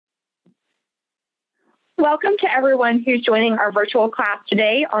Welcome to everyone who's joining our virtual class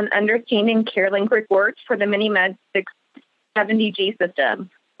today on understanding CareLink reports for the MiniMed 670G system.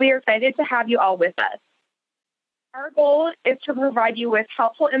 We are excited to have you all with us. Our goal is to provide you with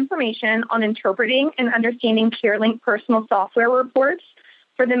helpful information on interpreting and understanding CareLink Personal software reports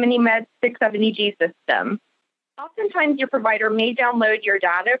for the MiniMed 670G system. Oftentimes, your provider may download your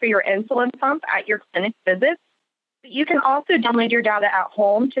data for your insulin pump at your clinic visits, but you can also download your data at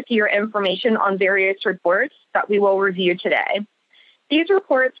home to see your information on various reports that we will review today. These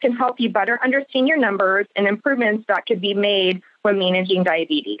reports can help you better understand your numbers and improvements that could be made when managing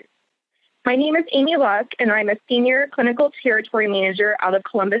diabetes. My name is Amy Luck, and I'm a Senior Clinical Territory Manager out of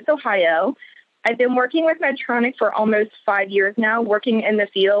Columbus, Ohio. I've been working with Medtronic for almost 5 years now, working in the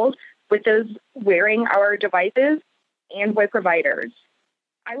field with those wearing our devices and with providers.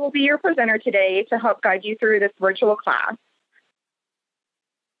 I will be your presenter today to help guide you through this virtual class.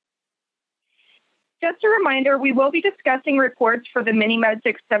 Just a reminder, we will be discussing reports for the MiniMed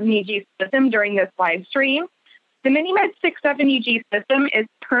 670G system during this live stream. The MiniMed 670G system is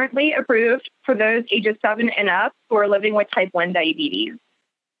currently approved for those ages 7 and up who are living with type 1 diabetes.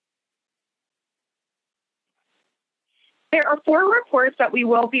 There are 4 reports that we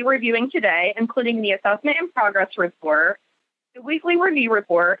will be reviewing today, including the Assessment and Progress Report, the Weekly Review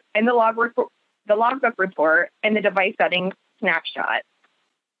Report, and the Logbook Report, and the Device Settings Snapshot.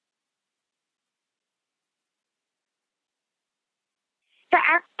 To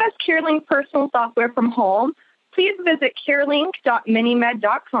access CareLink Personal software from home, please visit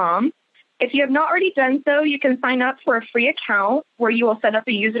carelink.minimed.com. If you have not already done so, you can sign up for a free account where you will set up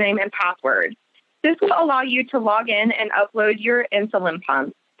a username and password. This will allow you to log in and upload your insulin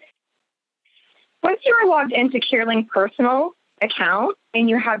pump. Once you are logged into CareLink Personal account and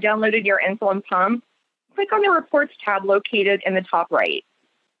you have downloaded your insulin pump, click on the Reports tab located in the top right.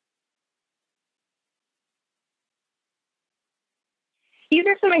 These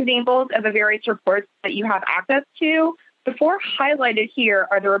are some examples of the various reports that you have access to. The 4 highlighted here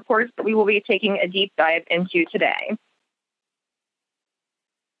are the reports that we will be taking a deep dive into today.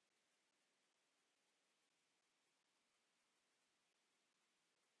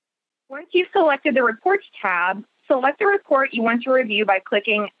 Once you've selected the Reports tab, select the report you want to review by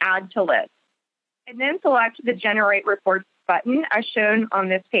clicking Add to List, and then select the Generate Reports button as shown on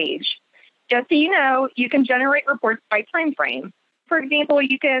this page. Just so you know, you can generate reports by time frame. For example,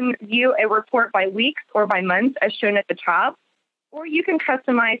 you can view a report by weeks or by months as shown at the top, or you can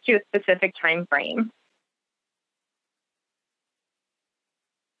customize to a specific time frame.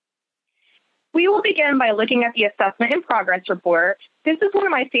 We will begin by looking at the Assessment and Progress Report. This is one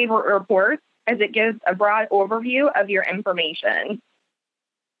of my favorite reports as it gives a broad overview of your information.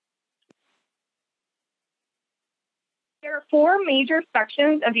 There are 4 major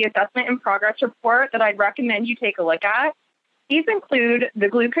sections of the Assessment and Progress Report that I'd recommend you take a look at. These include the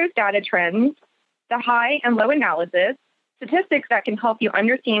glucose data trends, the high and low analysis, statistics that can help you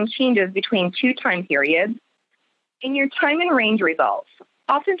understand changes between 2 time periods, and your time and range results,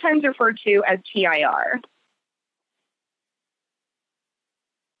 oftentimes referred to as TIR.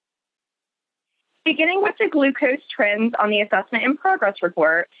 Beginning with the glucose trends on the Assessment and Progress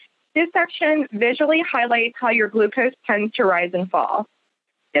Report, this section visually highlights how your glucose tends to rise and fall.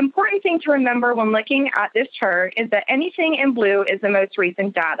 The important thing to remember when looking at this chart is that anything in blue is the most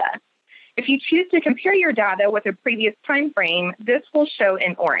recent data. If you choose to compare your data with a previous time frame, this will show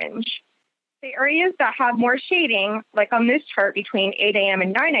in orange. The areas that have more shading, like on this chart between 8 a.m.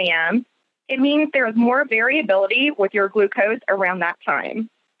 and 9 a.m., it means there is more variability with your glucose around that time.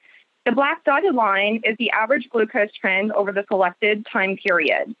 The black dotted line is the average glucose trend over the selected time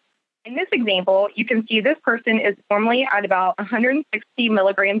period. In this example, you can see this person is normally at about 160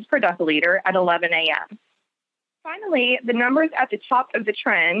 milligrams per deciliter at 11 a.m. Finally, the numbers at the top of the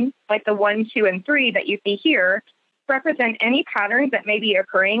trend, like the 1, 2, and 3 that you see here, represent any patterns that may be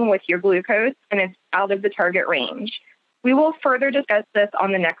occurring with your glucose and it's out of the target range. We will further discuss this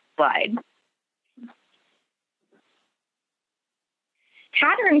on the next slide.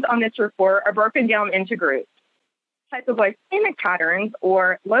 Patterns on this report are broken down into groups: hypoglycemic patterns,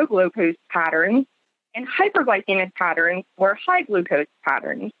 or low glucose patterns, and hyperglycemic patterns, or high glucose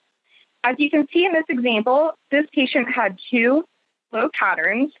patterns. As you can see in this example, this patient had 2 low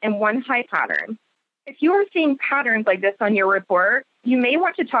patterns and 1 high pattern. If you are seeing patterns like this on your report, you may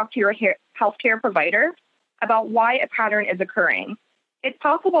want to talk to your healthcare provider about why a pattern is occurring. It's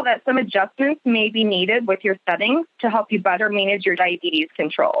possible that some adjustments may be needed with your settings to help you better manage your diabetes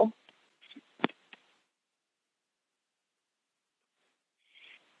control.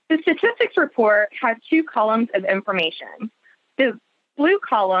 The statistics report has 2 columns of information. The blue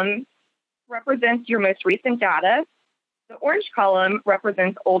column represents your most recent data. The orange column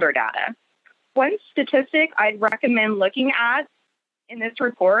represents older data. One statistic I'd recommend looking at in this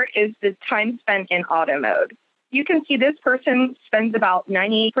report is the time spent in auto mode. You can see this person spends about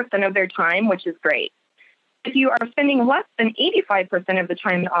 98% of their time, which is great. If you are spending less than 85% of the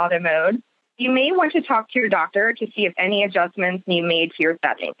time in auto mode, you may want to talk to your doctor to see if any adjustments need made to your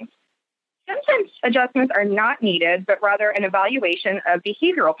settings. Sometimes adjustments are not needed, but rather an evaluation of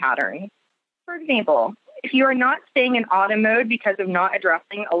behavioral patterns. For example, if you are not staying in auto mode because of not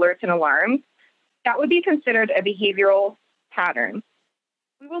addressing alerts and alarms, that would be considered a behavioral pattern.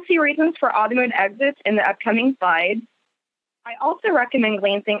 We will see reasons for auto mode exits in the upcoming slides. I also recommend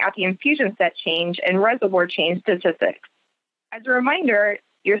glancing at the infusion set change and reservoir change statistics. As a reminder,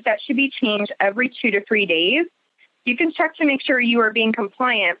 your set should be changed every 2 to 3 days. You can check to make sure you are being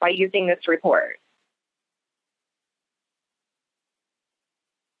compliant by using this report.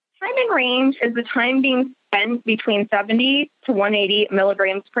 Time in range is the time being spent between 70 to 180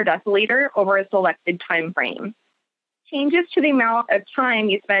 milligrams per deciliter over a selected time frame. Changes to the amount of time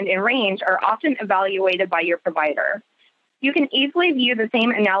you spend in range are often evaluated by your provider. You can easily view the same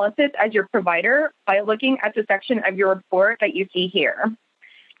analysis as your provider by looking at the section of your report that you see here.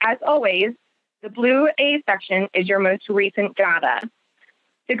 As always, the blue A section is your most recent data.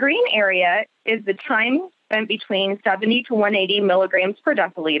 The green area is the time spent between 70 to 180 milligrams per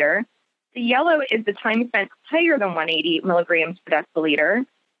deciliter. The yellow is the time spent higher than 180 milligrams per deciliter.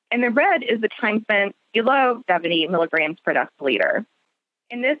 And the red is the time spent below 70 milligrams per deciliter.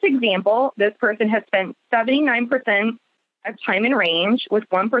 In this example, this person has spent 79% of time in range with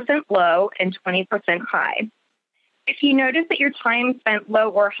 1% low and 20% high. If you notice that your time spent low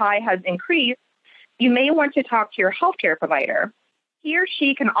or high has increased, you may want to talk to your healthcare provider. He or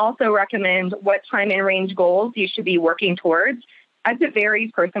she can also recommend what time in range goals you should be working towards, as it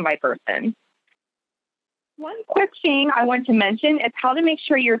varies person by person. One quick thing I want to mention is how to make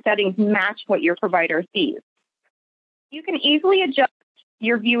sure your settings match what your provider sees. You can easily adjust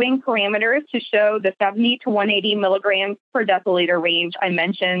your viewing parameters to show the 70 to 180 milligrams per deciliter range I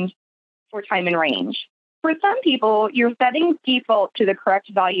mentioned for time in range. For some people, your settings default to the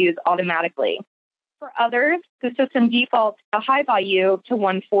correct values automatically. For others, the system defaults a high value to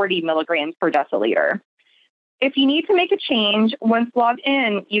 140 milligrams per deciliter. If you need to make a change, once logged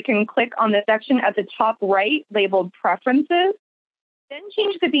in, you can click on the section at the top right labeled Preferences, then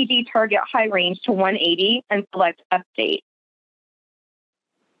change the BD target high range to 180 and select Update.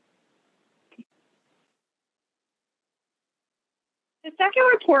 The second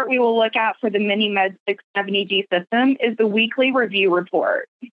report we will look at for the MiniMed 670G system is the Weekly Review Report.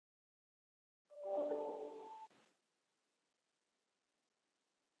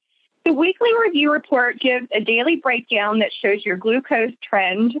 The Weekly Review Report gives a daily breakdown that shows your glucose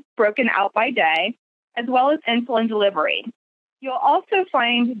trend broken out by day, as well as insulin delivery. You'll also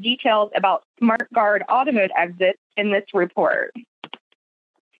find details about SmartGuard automode exits in this report.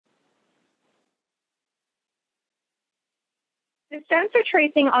 The sensor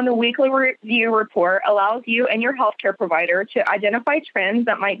tracing on the Weekly Review Report allows you and your healthcare provider to identify trends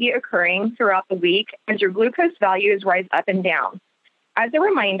that might be occurring throughout the week as your glucose values rise up and down. As a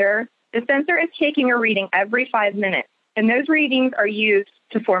reminder, the sensor is taking a reading every 5 minutes, and those readings are used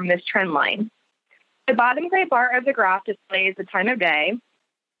to form this trend line. The bottom gray bar of the graph displays the time of day.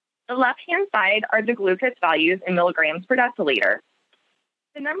 The left-hand side are the glucose values in milligrams per deciliter.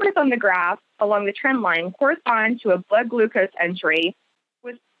 The numbers on the graph along the trend line correspond to a blood glucose entry,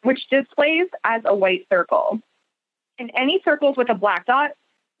 which displays as a white circle. And any circles with a black dot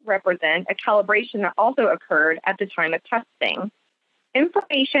represent a calibration that also occurred at the time of testing.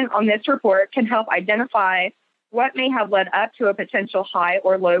 Information on this report can help identify what may have led up to a potential high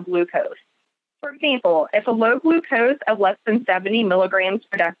or low glucose. For example, if a low glucose of less than 70 milligrams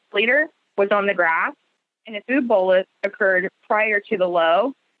per deciliter was on the graph and a food bolus occurred prior to the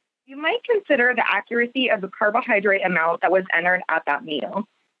low, you might consider the accuracy of the carbohydrate amount that was entered at that meal.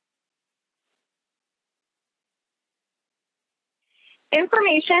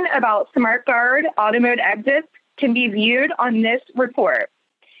 Information about SmartGuard automode exits can be viewed on this report.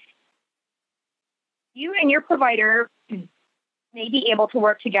 You and your provider may be able to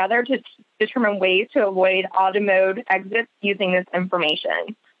work together to determine ways to avoid automode exits using this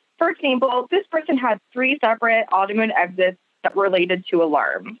information. For example, this person had 3 separate automode exits that were related to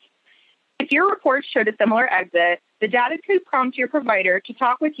alarms. If your report showed a similar exit, the data could prompt your provider to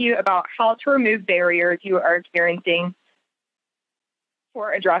talk with you about how to remove barriers you are experiencing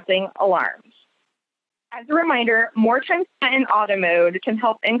for addressing alarms. As a reminder, more time spent in auto mode can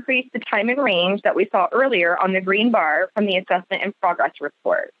help increase the time in range that we saw earlier on the green bar from the assessment and progress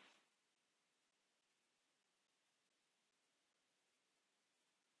report.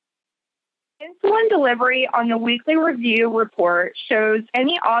 Insulin delivery on the weekly review report shows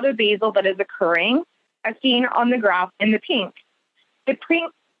any autobasal that is occurring, as seen on the graph in the pink. The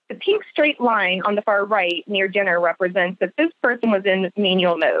pink straight line on the far right near dinner represents that this person was in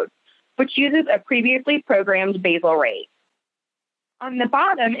manual mode, which uses a previously programmed basal rate. On the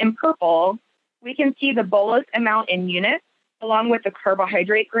bottom in purple, we can see the bolus amount in units, along with the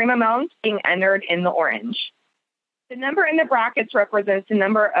carbohydrate gram amount being entered in the orange. The number in the brackets represents the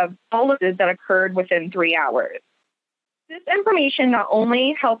number of boluses that occurred within 3 hours. This information not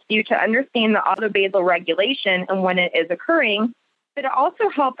only helps you to understand the autobasal regulation and when it is occurring, but it also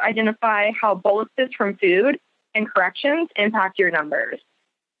helps identify how boluses from food and corrections impact your numbers.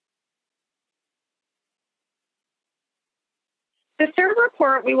 The third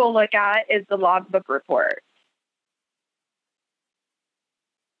report we will look at is the Logbook Report.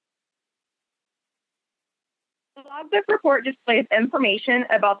 The Logbook Report displays information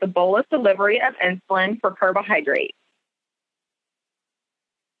about the bolus delivery of insulin for carbohydrate.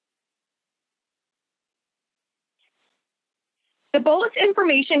 The bolus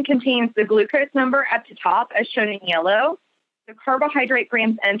information contains the glucose number at the top as shown in yellow, the carbohydrate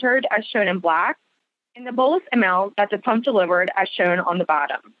grams entered as shown in black, and the bolus amount that the pump delivered as shown on the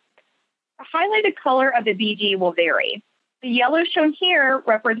bottom. The highlighted color of the BG will vary. The yellow shown here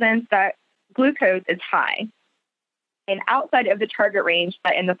represents that glucose is high and outside of the target range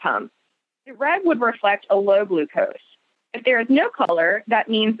set in the pump. The red would reflect a low glucose. If there is no color, that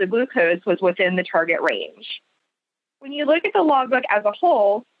means the glucose was within the target range. When you look at the logbook as a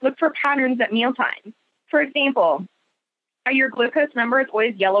whole, look for patterns at mealtime. For example, are your glucose numbers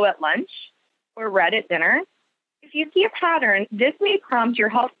always yellow at lunch or red at dinner? If you see a pattern, this may prompt your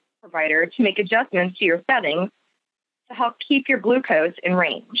health provider to make adjustments to your settings to help keep your glucose in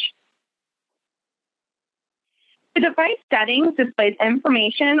range. The device settings displays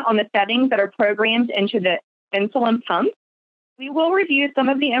information on the settings that are programmed into the insulin pump. We will review some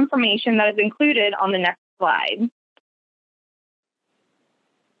of the information that is included on the next slide.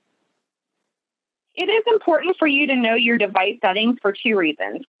 It is important for you to know your device settings for 2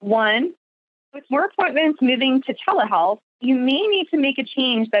 reasons. 1, with more appointments moving to telehealth, you may need to make a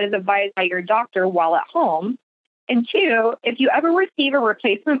change that is advised by your doctor while at home. And 2, if you ever receive a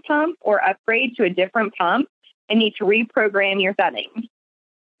replacement pump or upgrade to a different pump and need to reprogram your settings.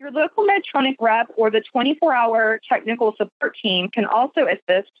 Your local Medtronic rep or the 24-hour technical support team can also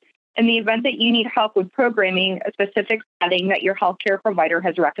assist in the event that you need help with programming a specific setting that your healthcare provider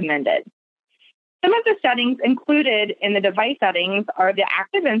has recommended. Some of the settings included in the device settings are the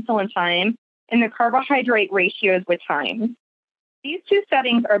active insulin time and the carbohydrate ratios with time. These 2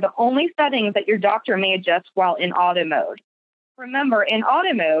 settings are the only settings that your doctor may adjust while in auto mode. Remember, in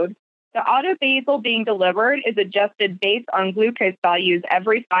auto mode, the autobasal being delivered is adjusted based on glucose values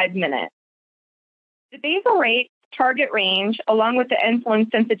every 5 minutes. The basal rate, target range, along with the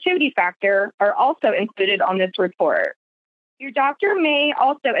insulin sensitivity factor are also included on this report. Your doctor may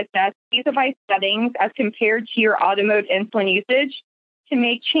also assess these device settings as compared to your auto mode insulin usage to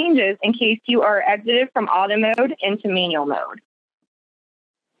make changes in case you are exited from auto mode into manual mode.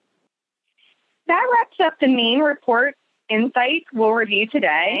 That wraps up the main report insights we'll review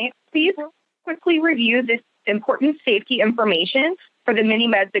today. Please quickly review this important safety information for the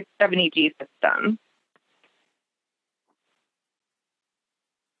MiniMed 670G system.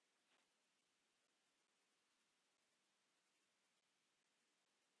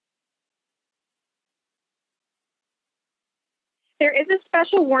 There is a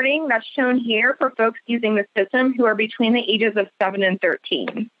special warning that's shown here for folks using the system who are between the ages of 7 and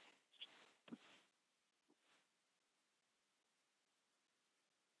 13.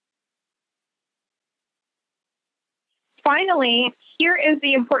 Finally, here is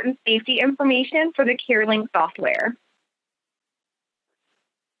the important safety information for the CareLink software.